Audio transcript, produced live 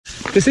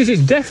because this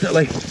is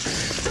definitely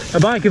a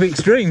bike of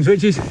extremes,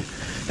 which is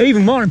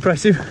even more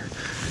impressive.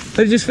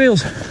 It just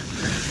feels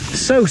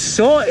so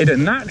sorted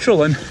and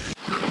natural, and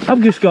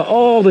I've just got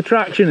all the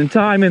traction and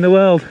time in the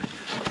world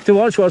to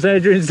watch what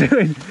Adrian's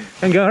doing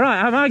and go,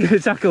 right, how am I going to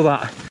tackle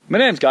that? My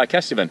name's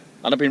GuyKesTV, and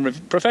I've been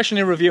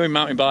professionally reviewing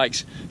mountain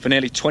bikes for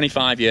nearly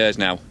 25 years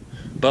now.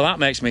 But that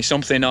makes me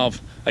something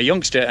of a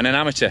youngster and an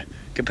amateur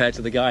compared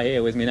to the guy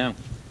here with me now,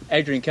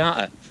 Adrian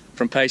Carter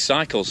from Pace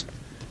Cycles.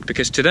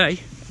 Because today,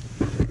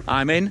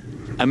 I'm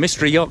in a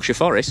mystery Yorkshire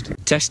forest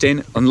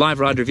testing and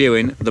live ride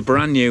reviewing the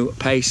brand new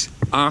Pace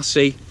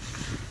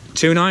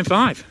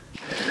RC295.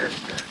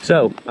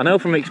 So, I know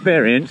from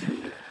experience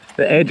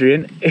that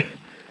Adrian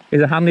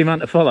is a handy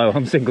man to follow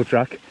on single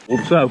track.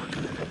 So,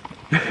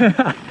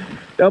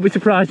 don't be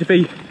surprised if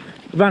he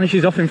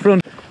vanishes off in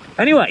front.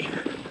 Anyway,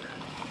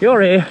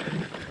 you're here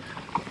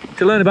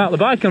to learn about the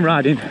bike I'm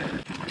riding.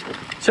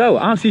 So,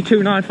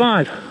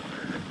 RC295,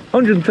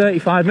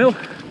 135mm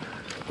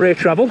rear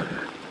travel,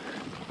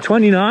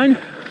 29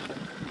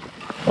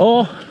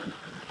 or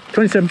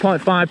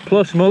 27.5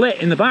 plus mullet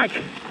in the back.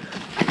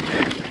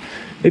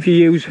 If you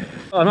use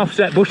an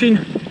offset bushing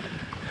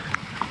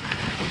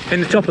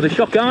in the top of the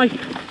shock eye,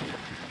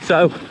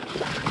 so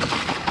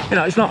you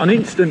know it's not an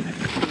instant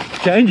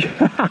change.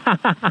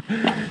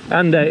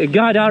 And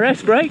guide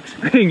RS brakes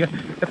being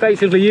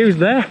effectively used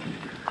there.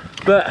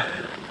 But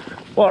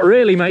what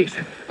really makes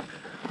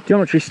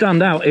geometry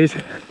stand out is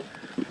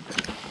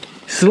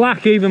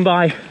slack, even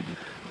by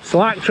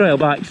slack trail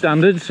bike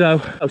standards. So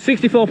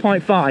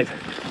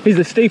 64.5 is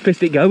the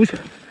steepest it goes,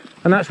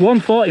 and that's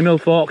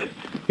 140mm fork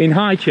in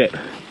high chip.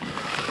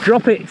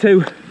 Drop it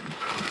to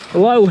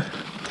low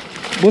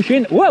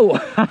bushing, whoa,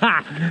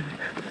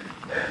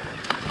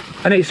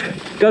 and it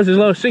goes as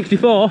low as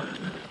 64 or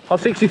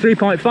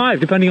 63.5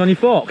 depending on your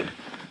fork.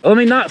 I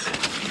mean, that's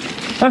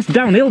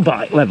downhill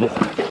bike level,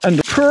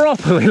 and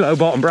properly low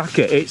bottom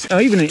bracket. It's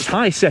even in its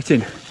high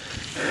setting,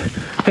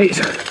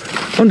 it's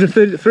under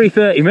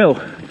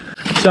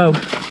 330mm, so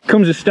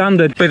comes as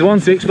standard with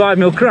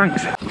 165mm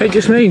cranks. It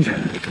just means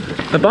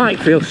the bike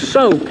feels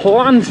so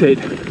planted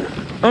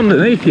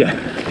underneath you,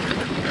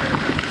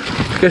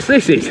 because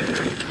this is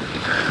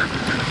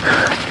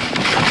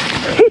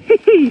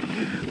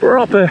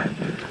proper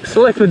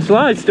slip and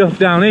slide stuff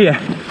down here,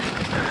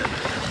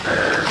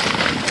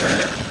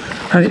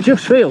 and it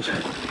just feels,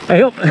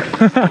 hey up,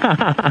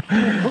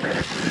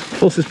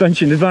 full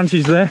suspension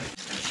advantage there.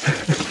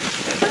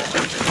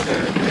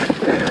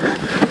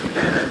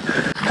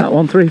 That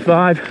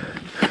 135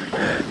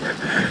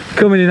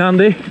 coming in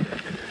handy,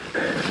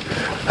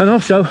 and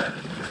also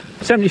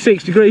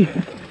 76-degree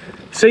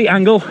seat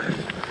angle,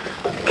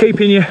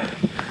 keeping you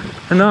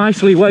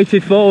nicely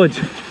weighted forwards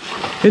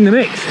in the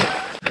mix.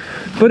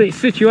 But it's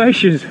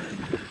situations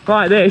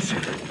like this,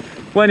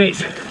 when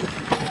it's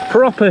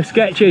proper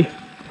sketchy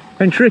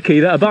and tricky,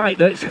 that a bike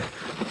that's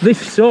this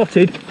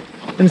sorted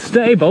and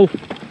stable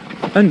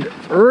and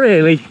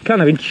really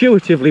kind of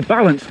intuitively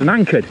balanced and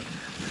anchored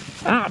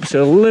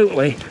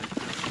absolutely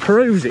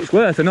proves its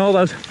worth. And all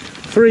those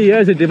 3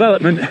 years of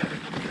development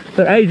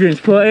that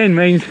Adrian's put in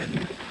means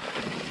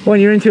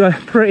when you're into a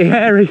pretty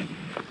hairy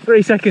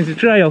 3 seconds of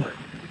trail,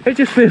 it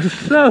just feels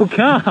so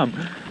calm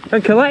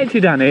and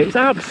collected, and it's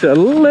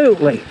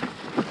absolutely,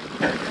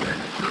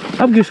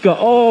 I've just got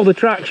all the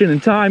traction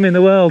and time in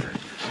the world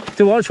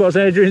to watch what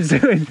Adrian's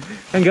doing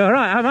and go,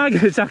 right, how am I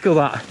going to tackle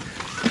that?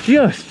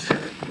 Just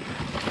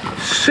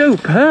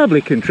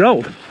superbly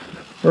controlled.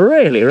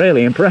 Really,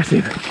 really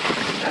impressive.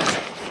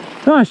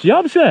 Nice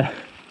job, sir.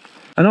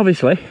 And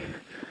obviously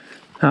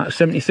that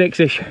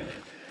 76-ish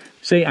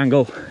seat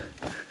angle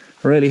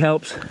really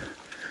helps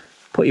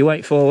put your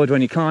weight forward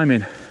when you're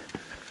climbing.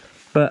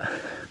 But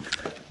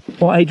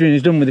what Adrian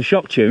has done with the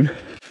shock tune,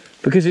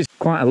 because it's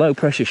quite a low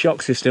pressure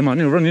shock system, I'm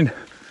running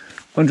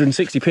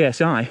 160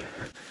 psi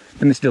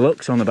in this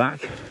deluxe on the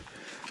back,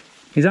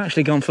 he's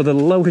actually gone for the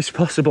lowest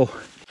possible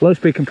low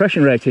speed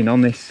compression rating on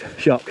this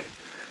shock,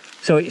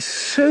 so it's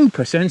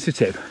super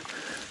sensitive,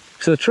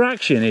 so the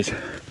traction is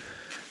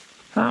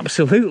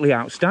absolutely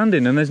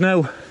outstanding, and there's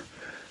no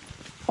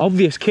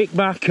obvious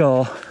kickback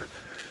or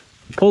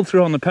pull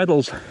through on the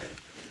pedals.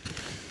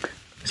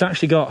 It's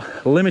actually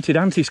got limited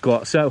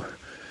anti-squat, so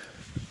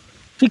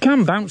you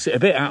can bounce it a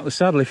bit out of the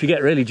saddle if you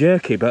get really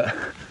jerky, but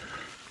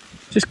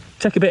just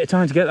take a bit of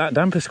time to get that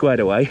damper squared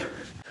away.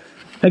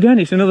 Again,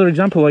 it's another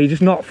example where you're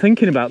just not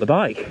thinking about the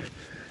bike.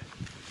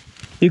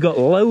 You've got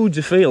loads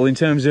of feel in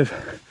terms of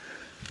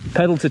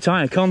pedal to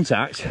tyre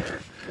contact,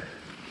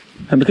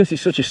 and because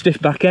it's such a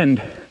stiff back end,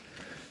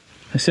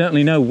 there's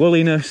certainly no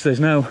woolliness,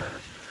 there's no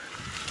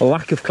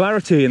lack of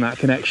clarity in that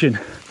connection,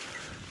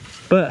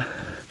 but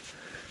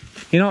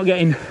you're not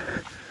getting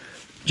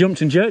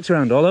jumped and jerked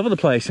around all over the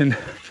place. And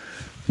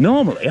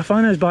normally I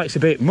find those bikes a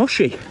bit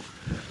mushy,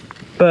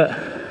 but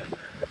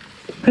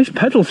this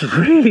pedals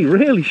really,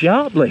 really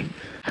sharply.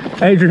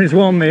 Adrian has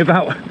warned me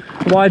about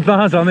wide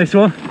bars on this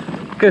one,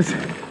 because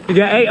you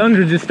get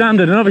 800s as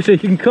standard, and obviously you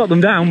can cut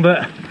them down,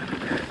 but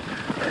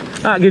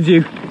that gives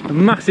you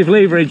massive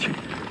leverage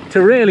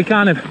to really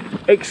kind of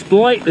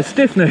exploit the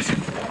stiffness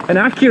and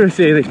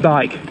accuracy of this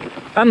bike.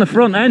 And the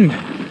front end,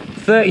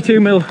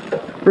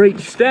 32mm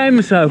reach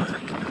stem, so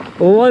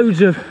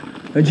loads of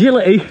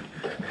agility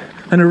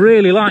and a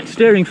really light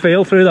steering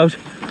feel through those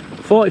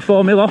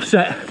 44mm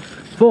offset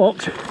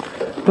forks,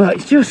 but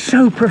it's just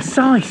so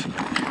precise.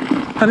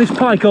 And this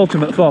Pike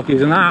Ultimate fork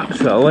is an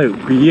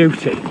absolute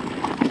beauty.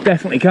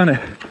 Definitely kind of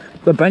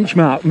the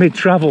benchmark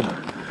mid-travel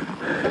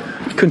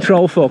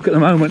control fork at the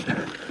moment.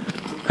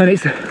 And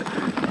it's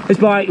this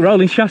bike,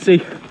 rolling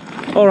chassis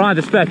or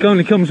either spec,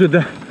 only comes with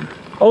the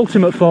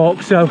Ultimate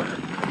fork, so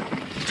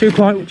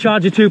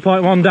Charger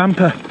 2.1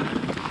 damper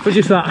for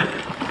just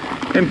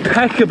that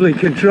impeccably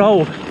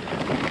controlled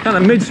kind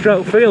of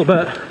mid-stroke feel,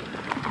 but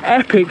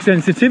epic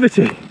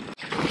sensitivity.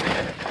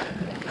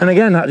 And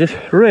again, that just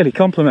really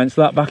complements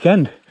that back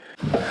end.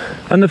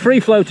 And the free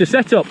floater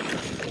setup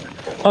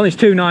on this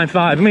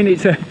 295, I mean,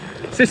 it's a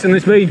system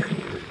that's been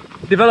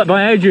developed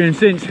by Adrian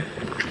since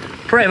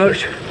pretty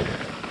much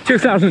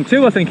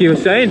 2002, I think he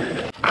was saying.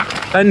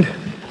 And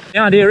the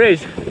idea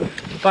is,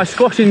 by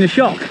squashing the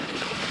shock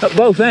at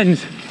both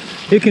ends,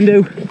 you can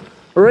do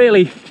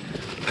really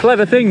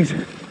clever things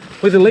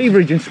with the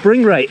leverage and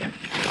spring rate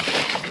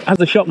as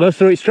the shock goes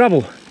through its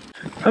travel.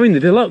 I mean, the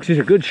Deluxe is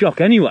a good shock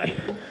anyway,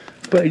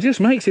 but it just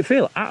makes it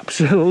feel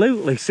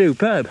absolutely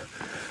superb,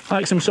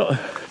 like some sort of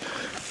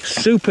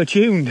super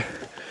tuned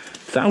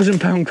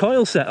 £1,000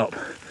 coil setup.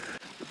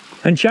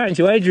 And chatting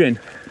to Adrian,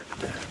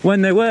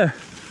 when they were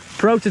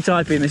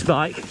prototyping this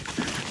bike,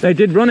 they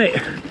did run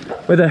it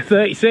with a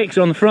 36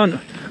 on the front,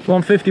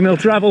 150mm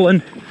travel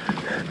and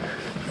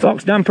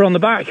Fox damper on the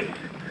back,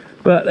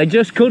 but they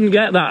just couldn't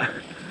get that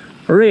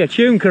rear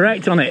tune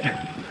correct on it.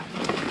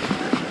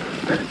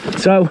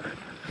 So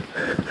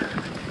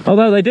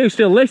although they do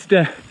still list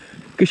a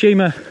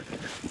Kashima,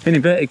 in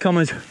inverted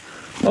commas,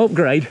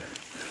 upgrade,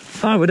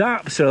 I would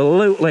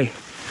absolutely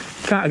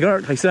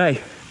categorically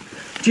say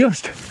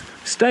just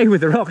stay with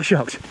the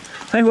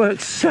RockShox. They work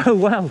so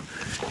well.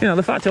 You know,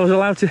 the fact I was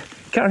allowed to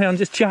carry on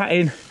just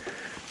chatting,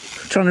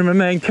 trying to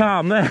remain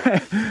calm there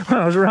when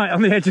I was right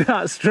on the edge of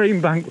that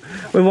stream bank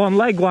with one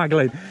leg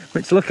waggling,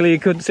 which luckily you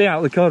couldn't see out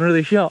of the corner of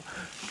the shot.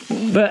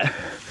 But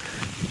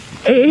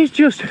it is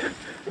just,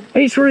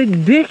 it's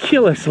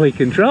ridiculously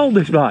controlled,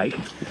 this bike,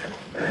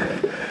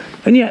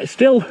 and yet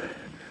still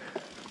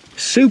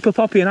super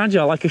poppy and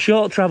agile, like a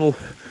short travel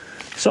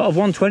sort of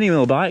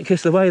 120mm bike,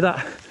 just the way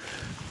that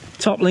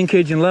top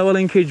linkage and lower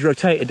linkage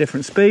rotate at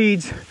different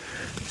speeds,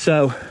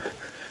 so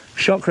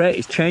shock rate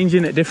is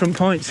changing at different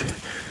points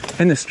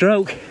in the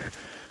stroke.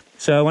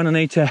 So when I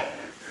need to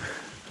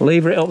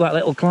lever it up that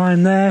little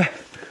climb there,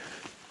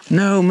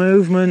 no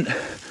movement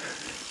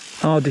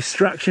or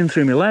distraction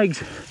through my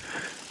legs,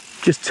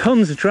 just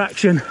tons of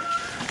traction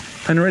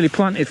and a really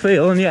planted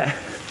feel, and yet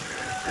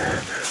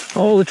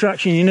all the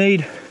traction you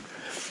need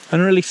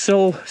and really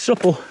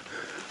supple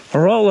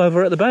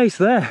rollover at the base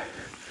there.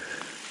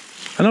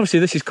 And obviously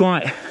this is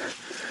quite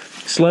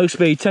slow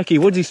speed, techie,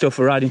 woodsy stuff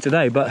for riding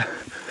today, but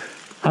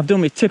I've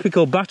done my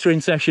typical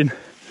battering session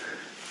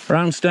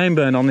around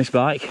Stainburn on this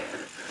bike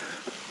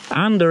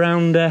and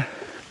around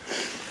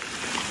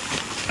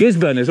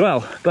Gisborne as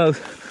well,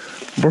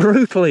 both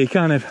brutally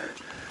kind of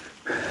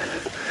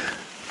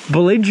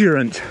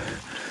belligerent,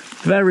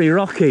 very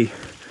rocky,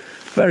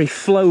 very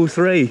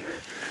flow-free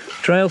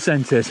trail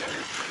centres,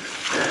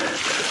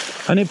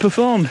 and it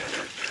performed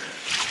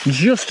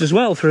just as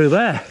well through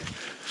there.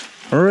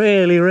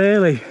 Really,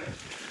 really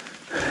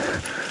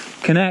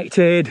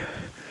connected,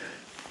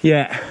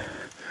 yet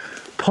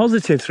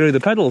positive through the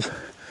pedals.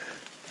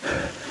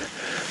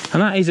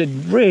 And that is a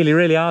really,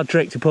 really hard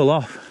trick to pull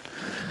off.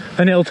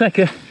 And it'll take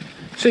a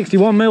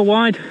 61mm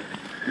wide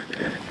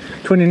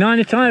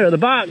 29er tyre at the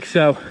back,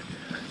 so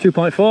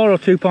 2.4 or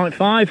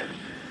 2.5,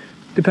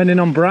 depending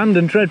on brand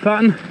and tread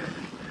pattern.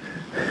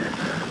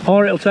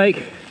 Or it'll take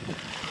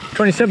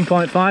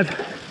 27.5,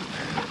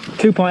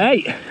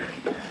 2.8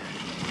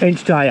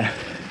 inch tyre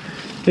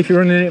if you're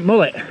running it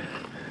mullet,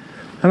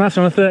 and that's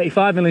on a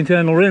 35mm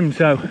internal rim,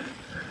 so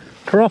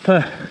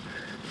proper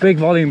big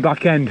volume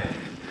back end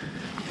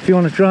if you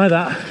want to try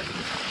that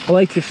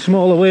latest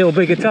smaller wheel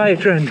bigger tyre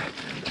trend.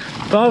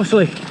 But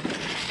obviously,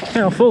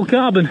 you know, full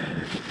carbon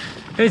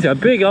is a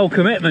big old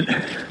commitment.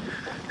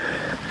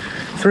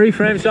 3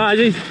 frame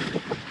sizes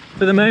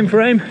for the main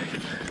frame,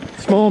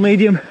 small,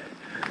 medium,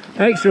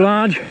 extra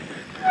large,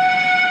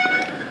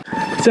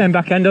 same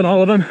back end on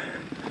all of them,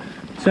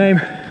 same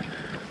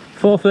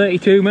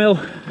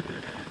 432mm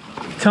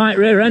tight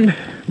rear end,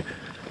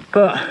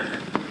 but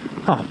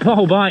oh, the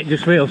whole bike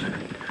just feels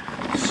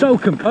so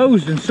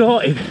composed and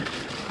sorted,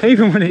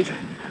 even when it's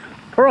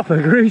proper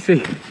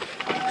greasy,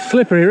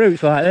 slippery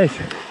routes like this.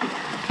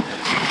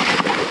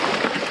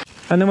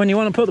 And then when you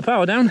want to put the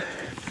power down,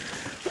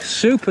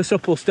 super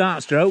supple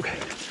start stroke,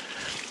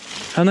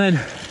 and then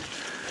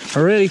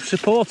a really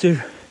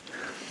supportive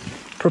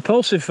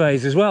propulsive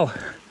phase as well,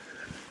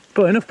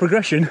 but enough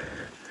progression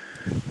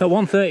that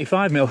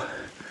 135mm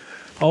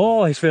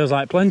always feels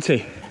like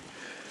plenty.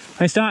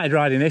 I started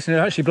riding this and it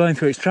was actually blowing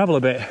through its travel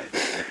a bit,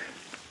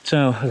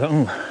 so I thought,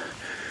 oh,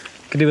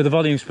 could do with the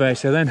volume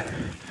spacer. Then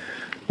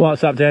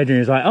WhatsApped Adrian, he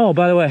was like, oh,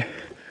 by the way,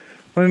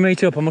 when we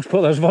meet up, I must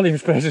put those volume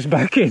spacers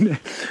back in.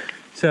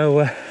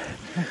 So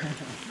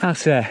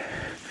that's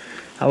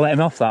I'll let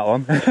him off that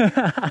one.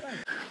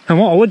 And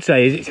what I would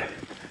say is it's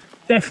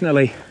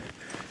definitely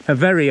a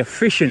very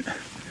efficient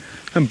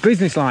and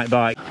business-like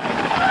bike.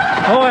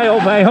 Oh, hey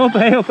up, hey up,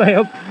 hey up, hey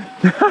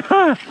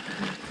up.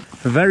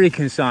 Very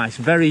concise,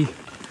 very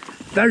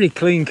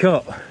clean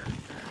cut,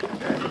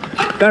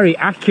 very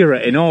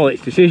accurate in all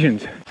its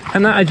decisions.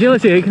 And that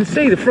agility, you can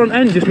see the front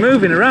end just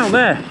moving around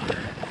there.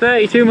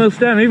 32mm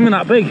stem, even with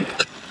that big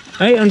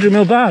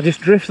 800mm bar,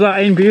 just drifts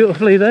that in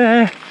beautifully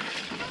there.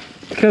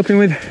 Coping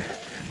with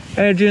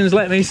Adrian's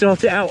let me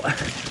sort it out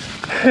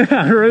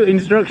route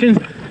instructions,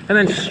 and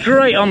then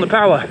straight on the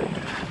power.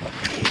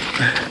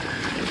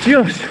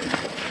 Just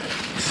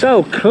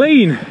so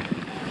clean,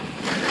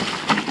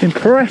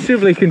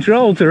 impressively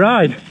controlled to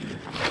ride.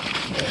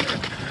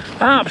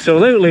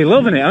 Absolutely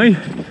loving it. I mean,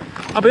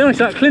 I'll be honest,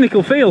 that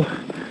clinical feel,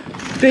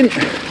 didn't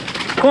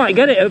quite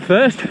get it at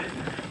first,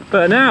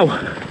 but now,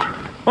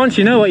 once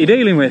you know what you're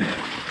dealing with,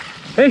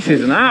 this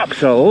is an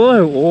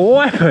absolute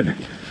weapon.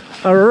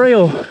 A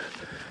real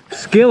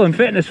skill and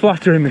fitness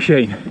flattering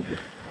machine,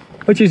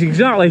 which is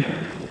exactly,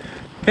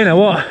 you know,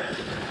 what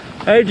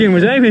Adrian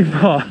was aiming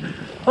for.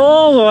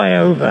 All the way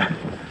over.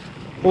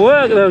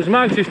 Work those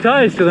Maxxis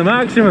tyres to the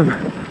maximum.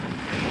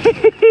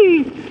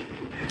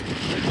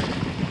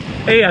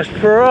 He has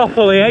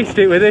properly aced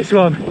it with this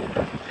one.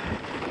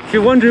 If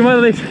you're wondering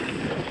whether this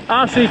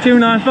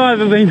RC295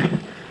 have been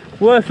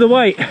worth the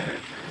wait,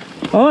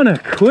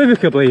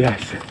 unequivocally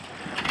yes.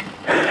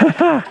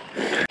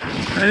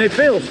 And it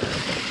feels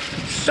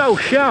so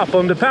sharp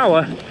under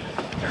power,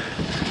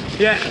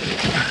 yet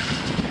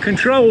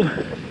controlled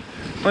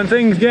when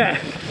things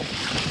get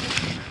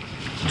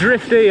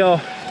drifty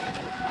or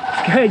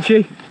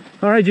sketchy,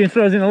 or Adrian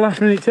throws in a last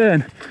minute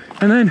turn,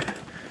 and then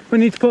we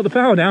need to put the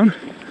power down.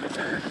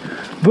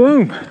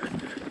 Boom!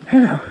 You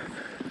know,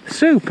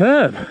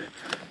 superb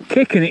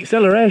kick and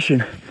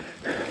acceleration,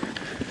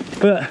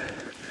 but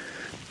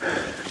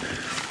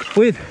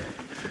with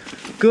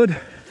good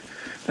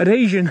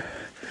adhesion,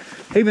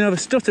 even over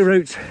stutter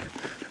routes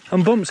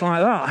and bumps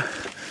like that.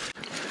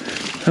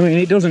 I mean,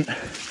 it doesn't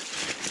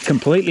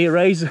completely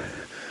erase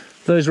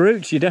those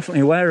routes, you're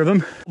definitely aware of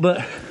them,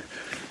 but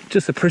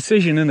just the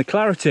precision and the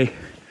clarity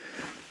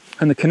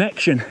and the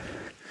connection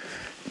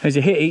as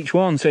you hit each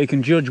one, so you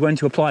can judge when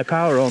to apply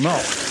power or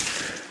not,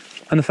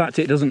 and the fact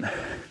it doesn't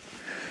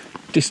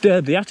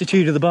disturb the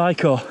attitude of the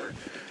bike or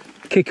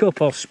kick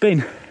up or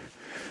spin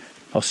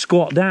or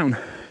squat down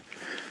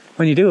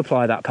when you do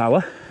apply that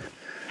power.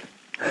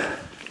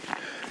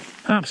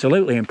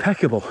 Absolutely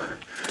impeccable.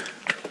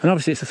 And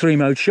obviously it's a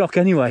 3-mode shock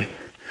anyway,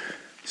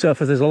 so if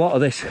there's a lot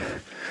of this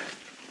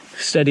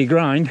steady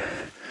grind,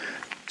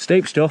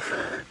 steep stuff,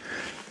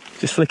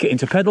 just flick it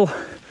into pedal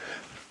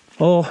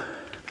or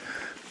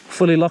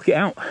fully lock it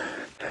out.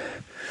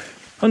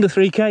 Under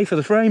 3k for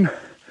the frame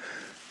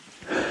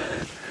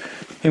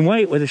in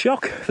weight with a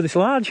shock for this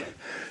large,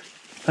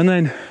 and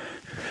then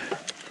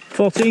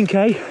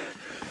 14k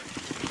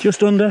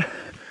just under,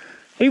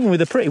 even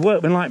with a pretty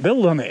workmanlike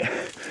build on it.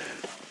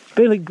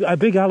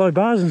 Big alloy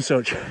bars and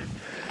such.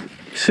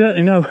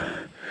 Certainly no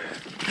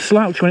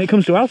slouch when it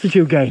comes to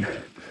altitude gain.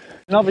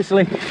 And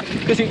obviously,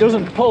 because it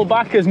doesn't pull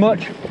back as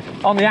much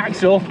on the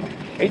axle,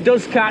 it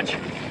does catch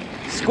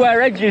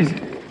square edges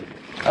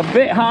a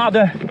bit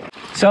harder,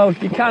 so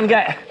you can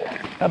get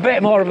a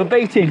bit more of a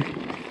beating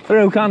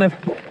through kind of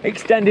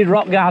extended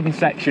rock garden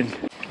sections.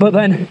 But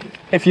then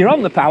if you're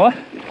on the power,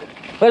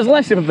 there's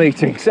less of a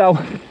beating, so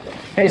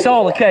it's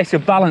all a case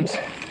of balance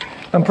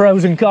and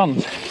pros and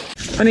cons.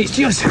 And it's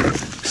just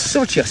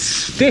such a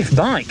stiff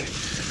bike,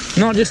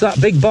 not just that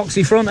big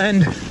boxy front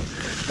end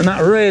and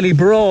that really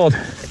broad,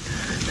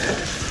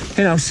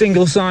 you know,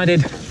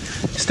 single-sided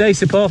stay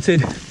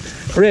supported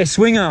rear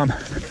swing arm.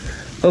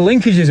 The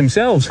linkages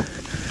themselves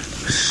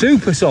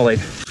super solid,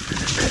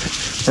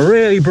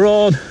 really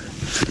broad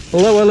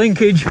lower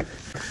linkage,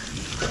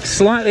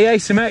 slightly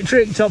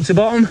asymmetric top to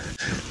bottom,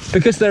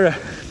 because they're a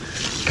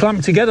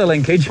clamped together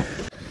linkage,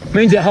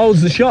 means it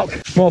holds the shock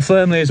more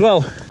firmly as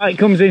well. It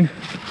comes in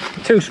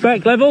 2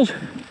 spec levels.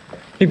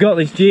 You've got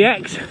this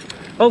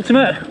GX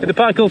Ultimate with the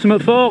Pike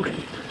Ultimate fork,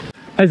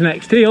 there's an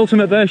XT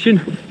Ultimate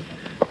version,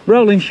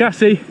 rolling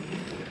chassis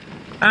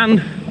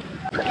and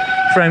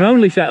frame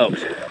only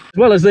setups. As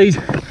well as these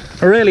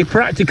really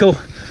practical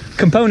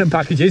component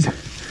packages,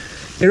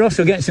 you're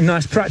also getting some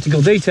nice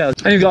practical details.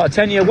 And you've got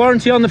a 10-year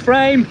warranty on the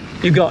frame,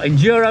 you've got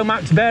Enduro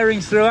Max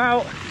bearings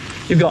throughout,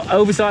 you've got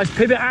oversized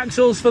pivot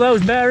axles for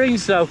those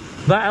bearings, so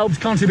that helps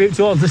contribute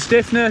towards the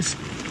stiffness.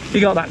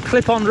 You've got that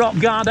clip-on rock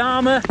guard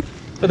armour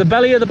for the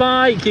belly of the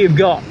bike, you've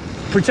got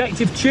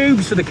protective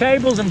tubes for the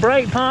cables and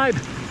brake pipe,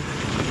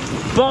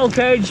 bottle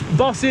cage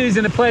bosses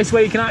in a place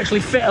where you can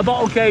actually fit a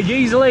bottle cage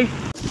easily.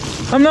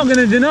 I'm not going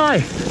to deny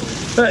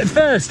that at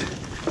first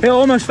it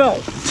almost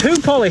felt too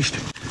polished,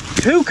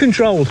 too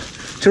controlled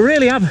to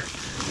really have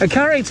a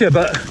character,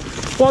 but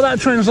what that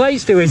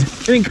translates to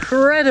is an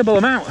incredible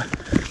amount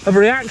of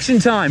reaction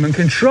time and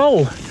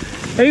control,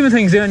 even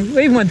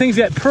when things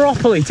get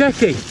properly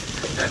techie.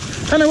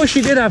 And I wish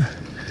it did have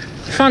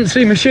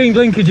fancy machined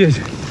linkages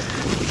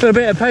for a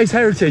bit of Pace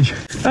heritage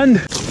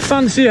and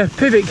fancier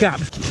pivot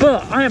caps,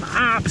 but I am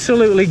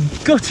absolutely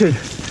gutted.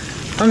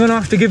 I'm going to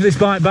have to give this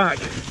bike back.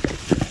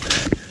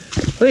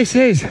 This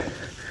is,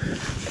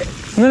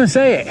 I'm going to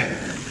say it,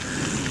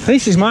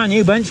 this is my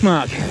new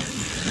benchmark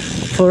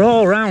for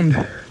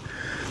all-round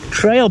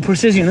trail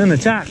precision and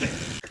attack.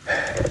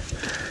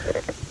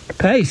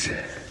 Pace.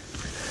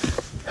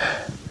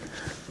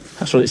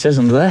 That's what it says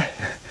under there.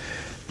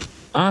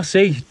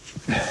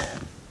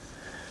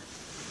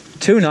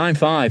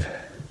 RC295.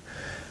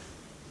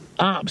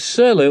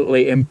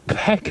 Absolutely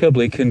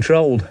impeccably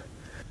controlled.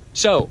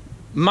 So,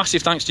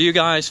 massive thanks to you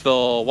guys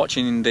for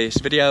watching this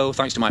video.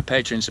 Thanks to my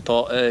Patreon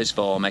supporters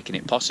for making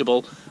it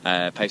possible.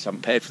 Pace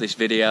haven't paid for this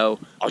video.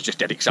 I was just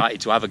dead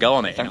excited to have a go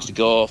on it. Thanks to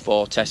Go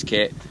for test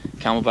kit,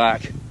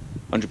 Camelback,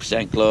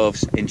 100%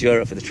 gloves,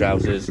 Enduro for the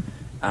trousers,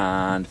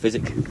 and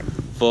Physic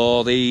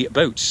for the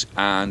boots.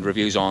 And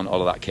reviews on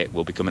all of that kit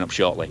will be coming up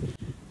shortly.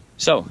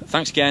 So,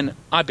 thanks again.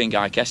 I've been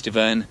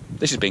GuyKesTV.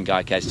 This has been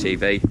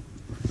GuyKesTV.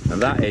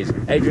 And that is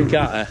Adrian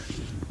Carter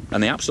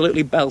and the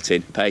absolutely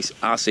belting Pace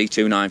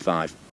RC295.